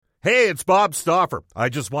Hey, it's Bob Stauffer. I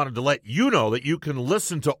just wanted to let you know that you can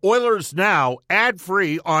listen to Oilers Now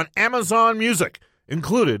ad-free on Amazon Music,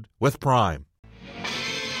 included with Prime.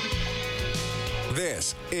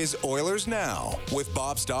 This is Oilers Now with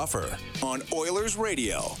Bob Stauffer on Oilers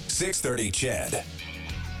Radio, 630 CHED.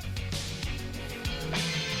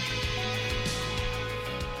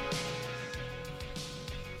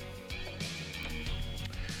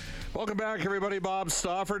 Welcome back, everybody. Bob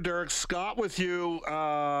Stauffer, Derek Scott with you.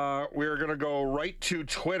 We're going to go right to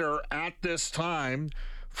Twitter at this time.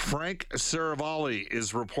 Frank Saravalli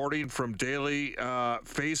is reporting from Daily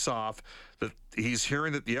Faceoff that he's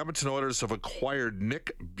hearing that the Edmonton Oilers have acquired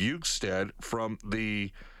Nick Bjugstad from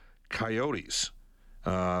the Coyotes.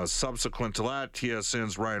 Subsequent to that,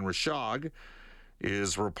 TSN's Ryan Rishaug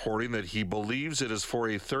is reporting that he believes it is for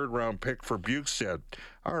a third-round pick for Bjugstad.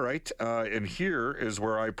 All right, and here is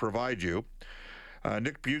where I provide you.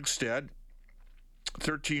 Nick Bjugstad,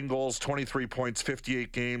 13 goals, 23 points,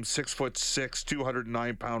 58 games, 6'6",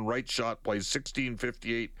 209-pound right shot, plays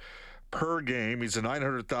 $16.58 per game. He's a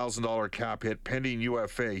 $900,000 cap hit pending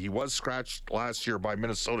UFA. He was scratched last year by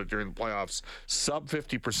Minnesota during the playoffs. Sub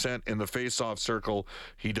 50% in the face-off circle.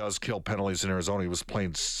 He does kill penalties in Arizona. He was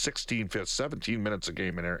playing 17 minutes a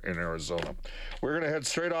game in Arizona. We're going to head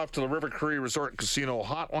straight off to the River Cree Resort and Casino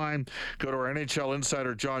hotline. Go to our NHL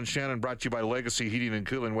insider, John Shannon, brought to you by Legacy Heating and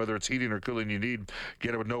Cooling. Whether it's heating or cooling you need,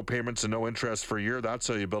 get it with no payments and no interest for a year. That's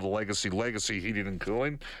how you build a legacy Heating and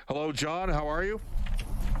Cooling. Hello, John. How are you?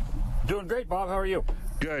 Doing great, Bob. How are you?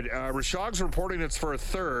 Good. Rishaug's reporting it's for a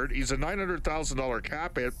third. He's a $900,000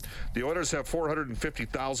 cap hit. The Oilers have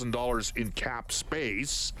 $450,000 in cap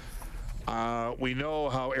space. We know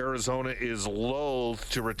how Arizona is loath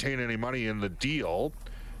to retain any money in the deal.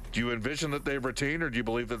 Do you envision that they've retained, or do you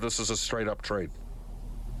believe that this is a straight-up trade?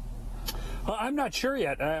 I'm not sure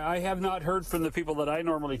yet. I have not heard from the people that I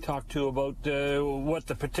normally talk to about what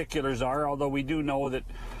the particulars are, although we do know that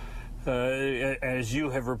as you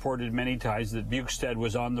have reported many times, that Bjugstad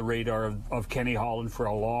was on the radar of Kenny Holland for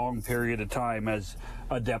a long period of time as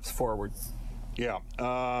a depth forward. Yeah.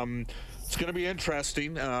 It's going to be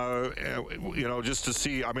interesting, just to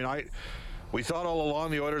see. I mean, we thought all along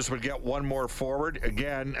the Oilers would get one more forward.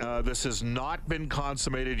 Again, this has not been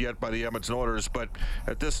consummated yet by the Edmonton Oilers, but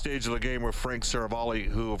at this stage of the game with Frank Saravalli,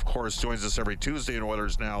 who, of course, joins us every Tuesday in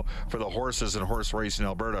Oilers Now for the horses and horse racing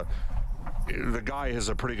Alberta, the guy has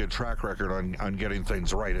a pretty good track record on getting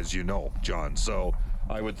things right, as you know, John. So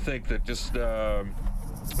I would think that just the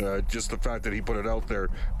fact that he put it out there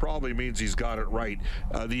probably means he's got it right.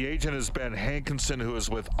 The agent is Ben Hankinson, who is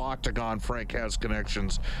with Octagon. Frank has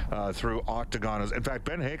connections through Octagon. In fact,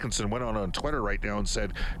 Ben Hankinson went on Twitter right now and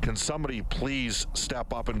said, can somebody please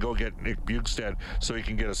step up and go get Nick Bjugstad so he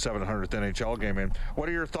can get a 700th NHL game in? What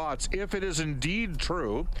are your thoughts? If it is indeed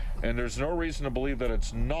true, and there's no reason to believe that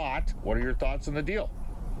it's not, what are your thoughts on the deal?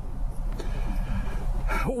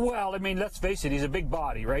 Well, I mean, let's face it, he's a big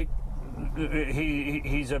body, right?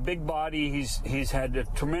 He's a big body. He's had a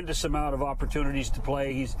tremendous amount of opportunities to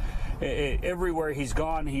play. He's everywhere he's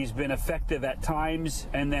gone, he's been effective at times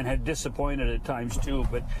and then had disappointed at times too.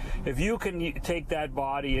 But if you can take that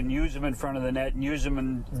body and use him in front of the net and use him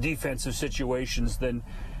in defensive situations, then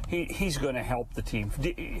he's going to help the team.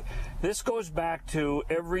 This goes back to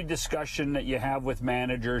every discussion that you have with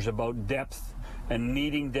managers about depth and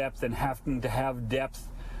needing depth and having to have depth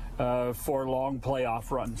for long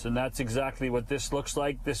playoff runs, and that's exactly what this looks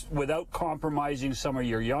like. This without compromising some of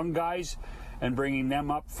your young guys and bringing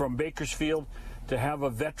them up from Bakersfield to have a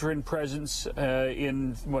veteran presence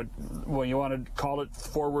in what you want to call it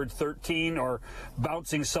forward 13 or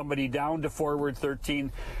bouncing somebody down to forward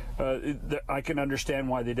 13. I can understand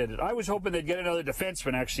why they did it. I was hoping they'd get another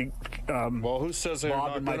defenseman, actually. Well, who says they're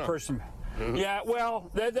Bob not gonna? Yeah,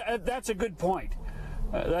 well, that's a good point.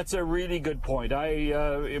 That's a really good point.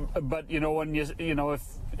 But if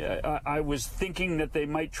I was thinking that they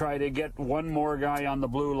might try to get one more guy on the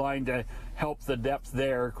blue line to help the depth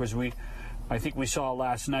there, because I think we saw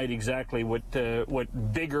last night exactly what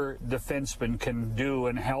bigger defensemen can do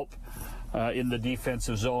and help in the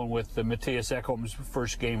defensive zone with Matthias Ekholm's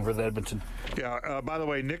first game for the Edmonton. Yeah, by the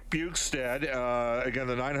way, Nick Bjugstad, again,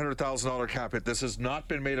 the $900,000 cap hit. This has not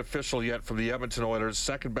been made official yet from the Edmonton Oilers.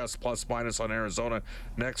 Second best plus-minus on Arizona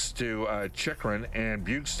next to Chychrun, and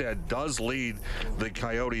Bjugstad does lead the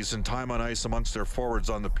Coyotes in time on ice amongst their forwards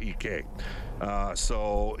on the PK.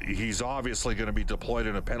 So he's obviously going to be deployed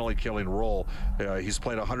in a penalty-killing role. He's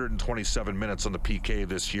played 127 minutes on the PK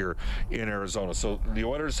this year in Arizona. So the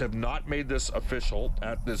Oilers have not made this official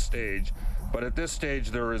at this stage, but at this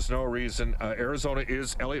stage there is no reason. Arizona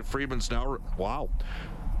is Elliot Friedman's now. Wow.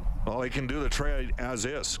 Well, they can do the trade as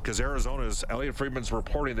is because Elliot Friedman's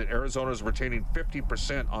reporting that Arizona is retaining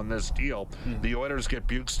 50% on this deal. The Oilers get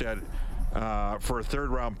Bukestad for a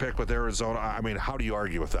third-round pick with Arizona. I mean, how do you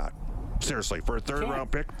argue with that? Seriously, for a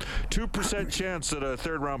third-round pick, 2% chance that a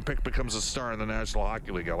third-round pick becomes a star in the National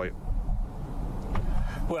Hockey League, Elliot.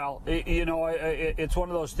 Well, it's one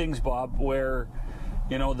of those things, Bob, where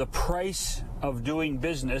the price of doing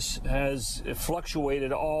business has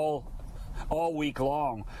fluctuated all week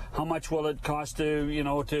long. How much will it cost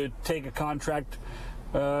to take a contract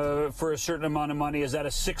for a certain amount of money? Is that a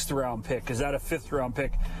 6th round pick? Is that a 5th round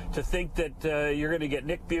pick? To think that you're going to get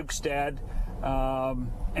Nick Bukestad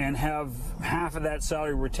and have half of that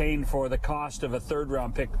salary retained for the cost of a 3rd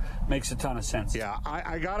round pick makes a ton of sense. Yeah,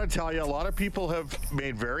 I got to tell you, a lot of people have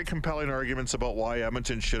made very compelling arguments about why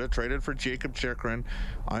Edmonton should have traded for Jacob Chychrun.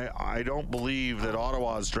 I don't believe that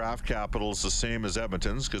Ottawa's draft capital is the same as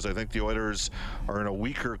Edmonton's because I think the Oilers are in a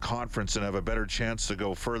weaker conference and have a better chance to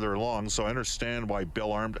go further along. So I understand why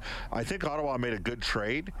Bill Armed. I think Ottawa made a good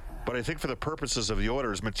trade. But I think for the purposes of the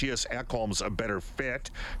Oilers, Matthias Ekholm's a better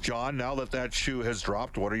fit. John, now that shoe has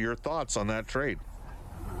dropped, what are your thoughts on that trade?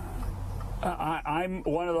 I'm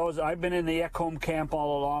one of those. I've been in the Ekholm camp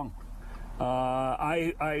all along.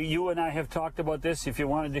 You and I have talked about this. If you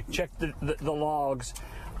wanted to check the logs,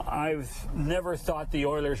 I've never thought the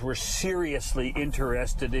Oilers were seriously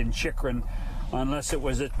interested in Chychrun unless it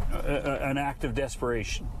was an act of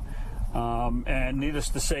desperation. And needless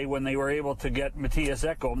to say, when they were able to get Matthias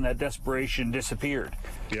Ekholm, that desperation disappeared.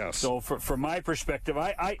 Yes. So from my perspective,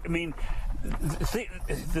 I mean,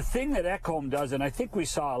 the thing that Ekholm does, and I think we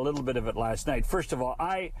saw a little bit of it last night. First of all,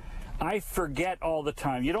 I forget all the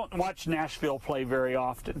time. You don't watch Nashville play very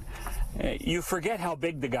often. You forget how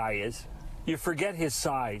big the guy is. You forget his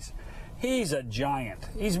size. He's a giant.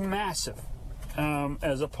 He's massive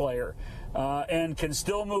as a player and can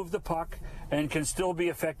still move the puck and can still be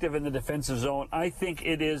effective in the defensive zone. I think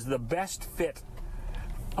it is the best fit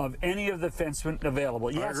of any of the defensemen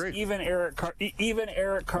available. Yes, I agree. even Erik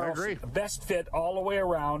Karlsson, best fit all the way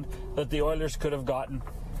around that the Oilers could have gotten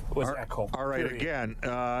was Ekholm. All right, period. again,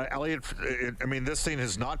 Elliot, I mean, this thing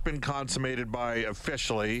has not been consummated by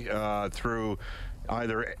officially through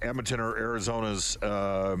either Edmonton or Arizona's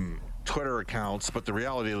Twitter accounts, but the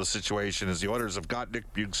reality of the situation is the Oilers have got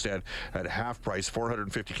Nick Bukestad at half price,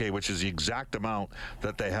 $450K, which is the exact amount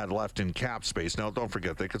that they had left in cap space. Now, don't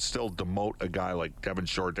forget, they could still demote a guy like Devin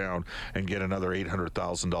Shore down and get another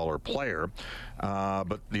 $800,000 player.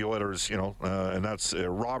 But the Oilers, and that's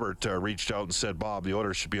Robert reached out and said, Bob, the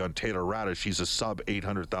Oilers should be on Taylor Radish. He's a sub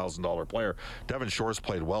 $800,000 player. Devin Shore's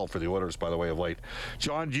played well for the Oilers, by the way, of late.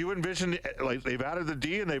 John, do you envision, like, they've added the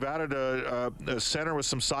D and they've added a center with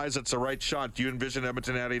some size that's the right shot. Do you envision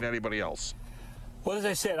Edmonton adding anybody else? Well, as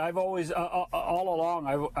I said, I've always, all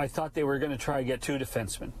along, I thought they were going to try to get 2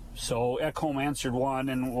 defensemen. So Ekholm answered one,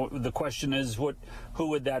 and the question is, who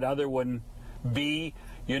would that other one be?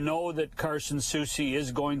 You know that Carson Soucy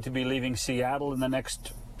is going to be leaving Seattle in the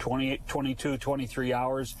next 22, 23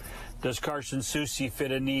 hours. Does Carson Soucy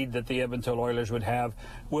fit a need that the Edmonton Oilers would have?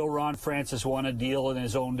 Will Ron Francis want a deal in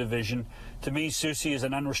his own division? To me, Soucy is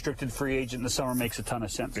an unrestricted free agent in the summer. Makes a ton of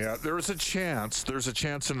sense. Yeah, there's a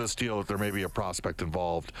chance in this deal that there may be a prospect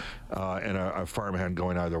involved and a farmhand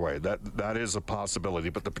going either way. That is a possibility.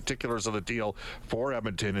 But the particulars of the deal for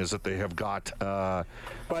Edmonton is that they have got...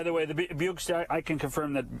 By the way, the Bukestad, I can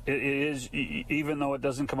confirm that it is, even though it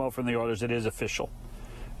doesn't come out from the Oilers, it is official.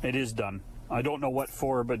 It is done. I don't know what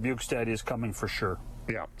for, but Bukestad is coming for sure.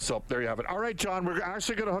 Yeah, so there you have it. All right, John, we're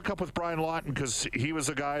actually going to hook up with Brian Lawton because he was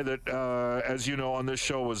a guy that, as you know, on this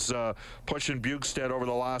show was pushing Bukestad over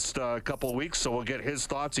the last couple of weeks, so we'll get his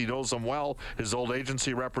thoughts. He knows him well. His old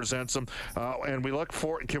agency represents him. And we look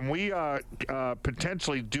for, can we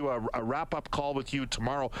potentially do a wrap-up call with you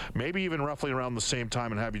tomorrow, maybe even roughly around the same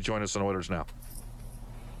time, and have you join us on Oilers Now?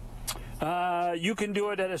 You can do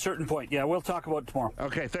it at a certain point. Yeah, we'll talk about it tomorrow.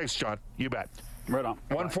 Okay, thanks, John. You bet. Right on.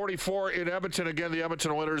 144 in Edmonton. Again, the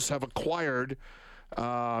Edmonton Oilers have acquired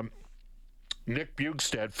Nick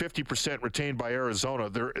Bukestad, 50% retained by Arizona.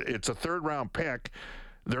 It's a third-round pick.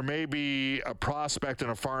 There may be a prospect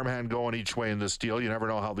and a farmhand going each way in this deal. You never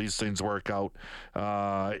know how these things work out.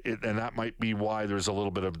 And that might be why there's a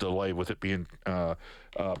little bit of delay with it being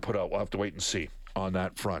put out. We'll have to wait and see on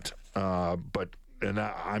that front. But and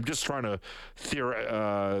I'm just trying to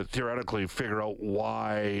theoretically figure out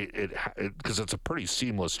why because it's a pretty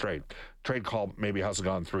seamless trade. Trade call maybe hasn't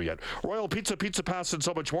gone through yet. Royal Pizza, Pizza Pass, and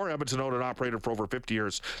so much more. Edmonton owned and operated for over 50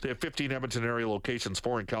 years. They have 15 Edmonton area locations,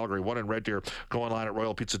 4 in Calgary, 1 in Red Deer. Go online at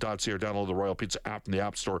royalpizza.ca or download the Royal Pizza app from the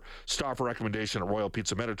App Store. Stauffer recommendation at Royal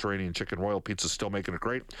Pizza Mediterranean Chicken. Royal Pizza still making it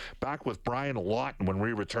great. Back with Brian Lawton when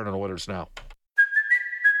we return on Oilers Now.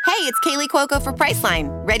 Hey, it's Kaylee Cuoco for Priceline.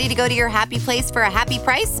 Ready to go to your happy place for a happy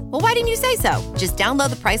price? Well, why didn't you say so? Just download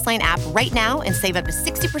the Priceline app right now and save up to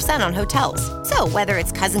 60% on hotels. So whether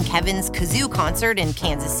it's Cousin Kevin's Kazoo Concert in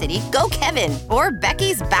Kansas City, go Kevin, or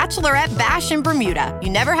Becky's Bachelorette Bash in Bermuda, you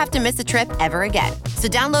never have to miss a trip ever again. So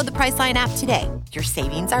download the Priceline app today. Your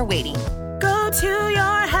savings are waiting. Go to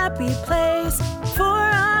your happy place for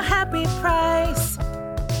a happy price.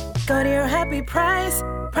 Go to your happy price,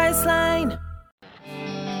 Priceline.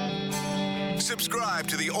 Subscribe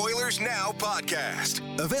to the Oilers Now podcast.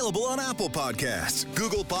 Available on Apple Podcasts,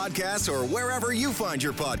 Google Podcasts, or wherever you find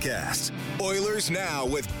your podcasts. Oilers Now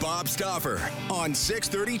with Bob Stauffer on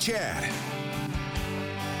 630 CHED.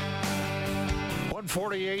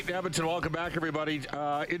 148 in Edmonton. Welcome back, everybody.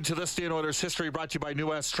 Into this day in Oilers history, brought to you by New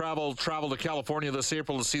West Travel. Travel to California this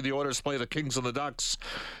April to see the Oilers play the Kings and the Ducks.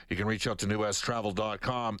 You can reach out to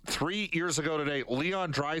newwesttravel.com. 3 years ago today,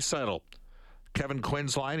 Leon Draisaitl, Kevin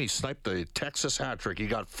Quinn's line, he sniped the Texas hat trick. He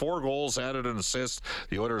got 4 goals, added an assist.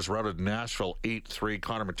 The Oilers routed Nashville 8-3.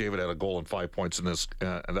 Connor McDavid had a goal and 5 points in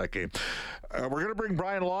that game. We're going to bring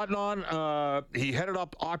Brian Lawton on. He headed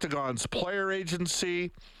up Octagon's player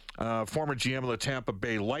agency, former GM of the Tampa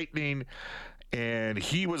Bay Lightning. And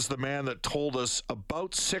he was the man that told us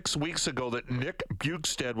about 6 weeks ago that Nick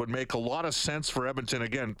Bjugstad would make a lot of sense for Edmonton.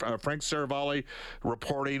 Again, Frank Seravalli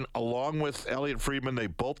reporting along with Elliot Friedman. They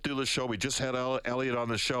both do the show. We just had Elliot on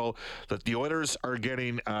the show that the Oilers are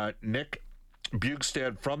getting Nick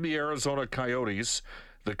Bjugstad from the Arizona Coyotes.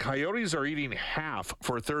 The Coyotes are eating half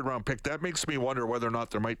for a third-round pick. That makes me wonder whether or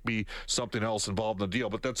not there might be something else involved in the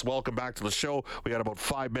deal. But that's welcome back to the show. We had about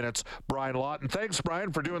 5 minutes. Brian Lawton. Thanks,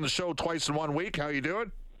 Brian, for doing the show twice in 1 week. How you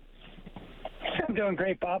doing? I'm doing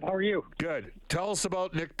great, Bob. How are you? Good. Tell us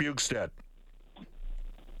about Nick Bjugstad.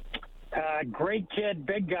 Great kid,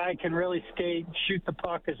 big guy, can really skate, shoot the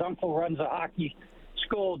puck. His uncle runs a hockey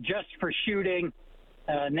school just for shooting.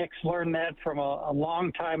 Nick's learned that from a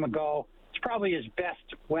long time ago. It's probably his best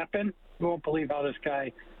weapon. You won't believe how this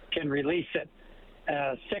guy can release it.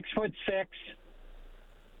 6'6",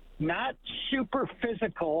 not super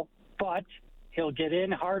physical, but he'll get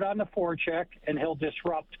in hard on the forecheck and he'll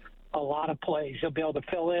disrupt a lot of plays. He'll be able to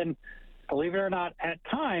fill in, believe it or not, at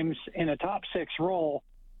times in a top 6 role.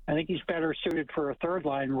 I think he's better suited for a third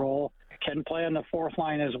line role. Can play on the fourth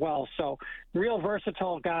line as well. So real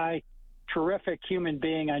versatile guy, terrific human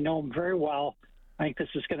being. I know him very well. I think this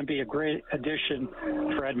is going to be a great addition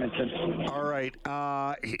for Edmonton. All right.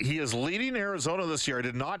 He is leading Arizona this year. I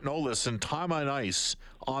did not know this in time on ice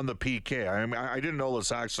on the PK. I didn't know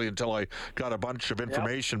this actually until I got a bunch of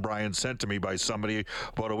information Brian sent to me by somebody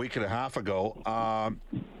about a week and a half ago.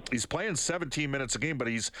 He's playing 17 minutes a game, but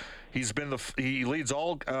he leads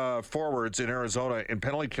all forwards in Arizona in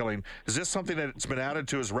penalty killing. Is this something that's been added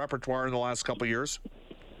to his repertoire in the last couple of years?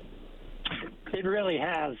 It really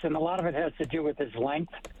has, and a lot of it has to do with his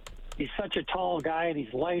length. He's such a tall guy, and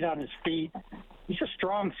he's light on his feet. He's a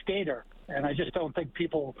strong skater, and I just don't think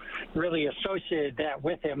people really associated that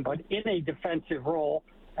with him. But in a defensive role,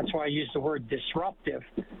 that's why I use the word disruptive.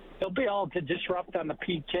 He'll be able to disrupt on the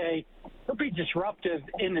PK. He'll be disruptive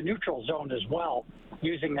in the neutral zone as well,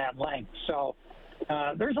 using that length. So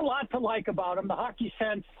there's a lot to like about him. The hockey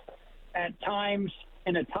sense at times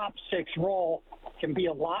in a top 6 role can be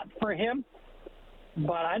a lot for him.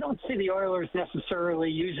 But I don't see the Oilers necessarily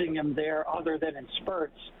using him there other than in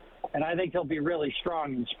spurts. And I think he'll be really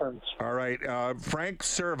strong in spurts. All right. Frank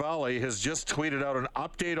Seravalli has just tweeted out an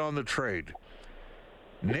update on the trade.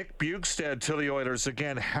 Nick Bjugstad to the Oilers,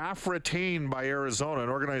 again, half retained by Arizona, an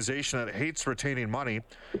organization that hates retaining money,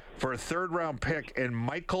 for a third-round pick, and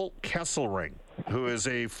Michael Kesselring, who is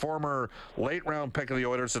a former late-round pick of the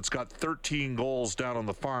Oilers that's got 13 goals down on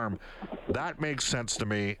the farm. That makes sense to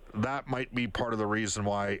me. That might be part of the reason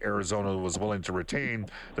why Arizona was willing to retain.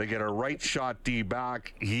 They get a right-shot D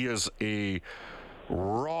back. He is a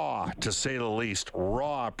raw, to say the least,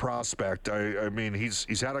 raw prospect. I mean, he's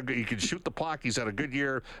had he can shoot the puck. He's had a good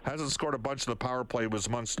year. Hasn't scored a bunch of the power play. Was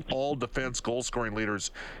amongst all defense goal scoring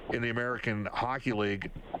leaders in the American Hockey League.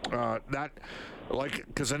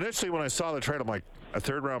 Because initially when I saw the trade, I'm like, a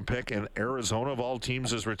third-round pick, and Arizona of all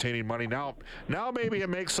teams is retaining money. Now maybe it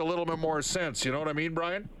makes a little bit more sense. You know what I mean,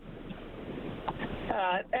 Brian?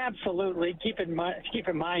 Absolutely. Keep in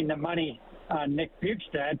mind the money on Nick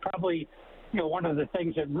Bjugstad. Probably, one of the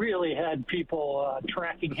things that really had people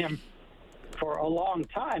tracking him for a long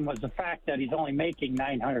time was the fact that he's only making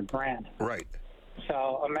 $900,000. Right.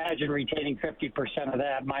 So imagine retaining 50% of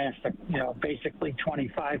that minus the, basically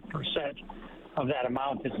 25% of that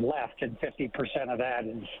amount is left, and 50% of that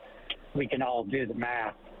is, we can all do the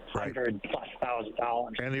math. Right.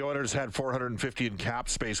 $100,000+. And the Oilers had $450 in cap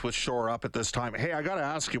space with Shore up at this time. Hey, I got to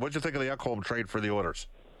ask you, what'd you think of the Ekholm trade for the Oilers?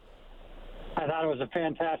 I thought it was a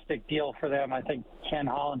fantastic deal for them. I think Ken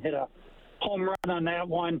Holland hit a home run on that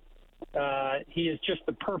one. He is just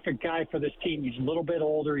the perfect guy for this team. He's a little bit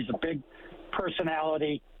older. He's a big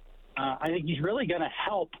personality. I think he's really going to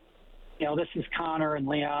help. This is Connor and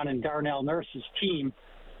Leon and Darnell Nurse's team.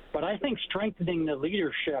 But I think strengthening the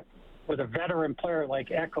leadership with a veteran player like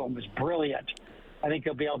Ekholm was brilliant. I think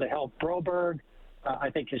he'll be able to help Broberg. I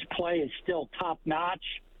think his play is still top-notch.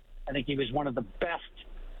 I think he was one of the best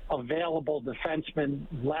available defensemen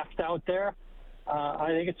left out there. I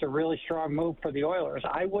think it's a really strong move for the Oilers.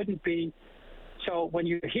 I wouldn't be – so when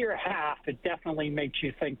you hear half, it definitely makes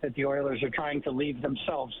you think that the Oilers are trying to leave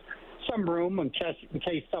themselves some room in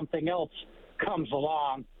case something else comes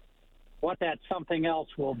along. What that something else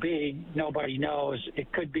will be, nobody knows.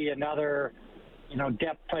 It could be another,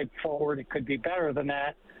 depth type forward. It could be better than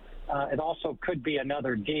that. It also could be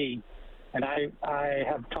another D. And I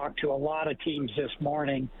have talked to a lot of teams this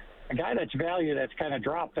morning. A guy that's value that's kind of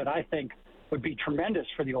dropped that I think would be tremendous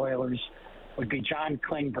for the Oilers would be John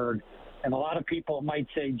Klingberg. And a lot of people might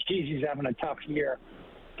say, geez, he's having a tough year.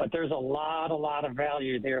 But there's a lot of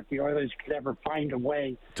value there if the Oilers could ever find a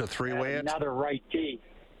way to three-way it. Another right D.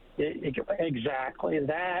 Exactly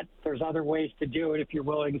that. There's other ways to do it if you're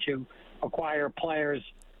willing to acquire players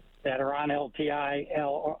that are on LTI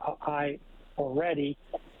already.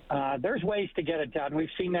 There's ways to get it done. We've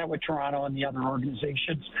seen that with Toronto and the other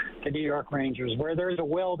organizations, the New York Rangers. Where there's a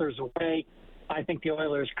will, there's a way. I think the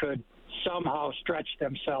Oilers could somehow stretch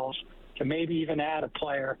themselves to maybe even add a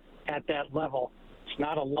player at that level. It's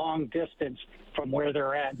not a long distance from where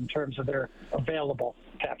they're at in terms of their available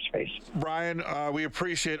cap space. Brian, we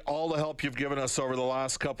appreciate all the help you've given us over the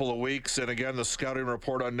last couple of weeks. And again, the scouting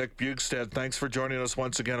report on Nick Bjugstad. Thanks for joining us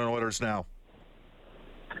once again on Oilers Now.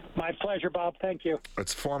 My pleasure, Bob. Thank you.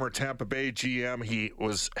 It's former Tampa Bay GM. He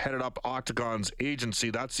was headed up Octagon's agency.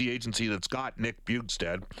 That's the agency that's got Nick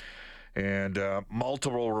Bjugstad. And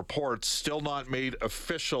multiple reports, still not made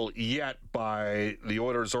official yet by the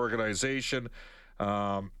Oilers organization,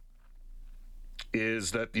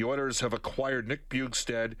 is that the Oilers have acquired Nick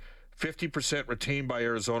Bjugstad, 50% retained by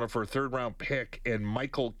Arizona for a third-round pick, and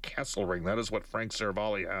Michael Kesselring. That is what Frank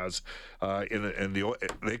Seravalli has.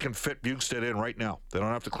 They can fit Bjugstad in right now. They don't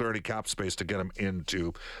have to clear any cap space to get him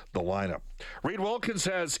into the lineup. Reed Wilkins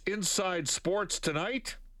has Inside Sports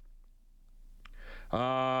tonight.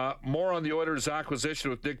 More on the Oilers' acquisition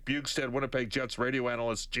with Nick Bjugstad, Winnipeg Jets radio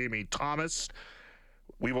analyst Jamie Thomas.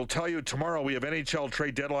 We will tell you tomorrow we have NHL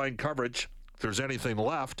trade deadline coverage, if there's anything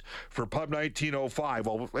left, for Pub 1905.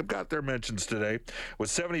 Well, they've got their mentions today. With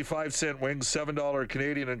 75-cent wings, $7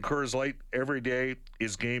 Canadian, and Coors Light, every day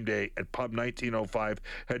is game day at Pub 1905.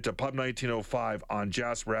 Head to Pub 1905 on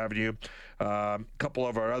Jasper Avenue. A couple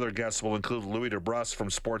of our other guests will include Louis DeBrusk from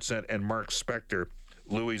Sportsnet and Mark Spector.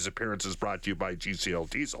 Louis' appearance is brought to you by GCL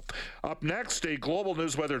Diesel. Up next, a global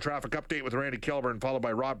news weather traffic update with Randy Kilburn, followed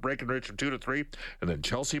by Rob Breckenridge from 2 to 3, and then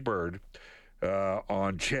Chelsea Bird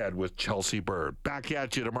on Ched with Chelsea Bird. Back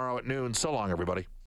at you tomorrow at noon. So long, everybody.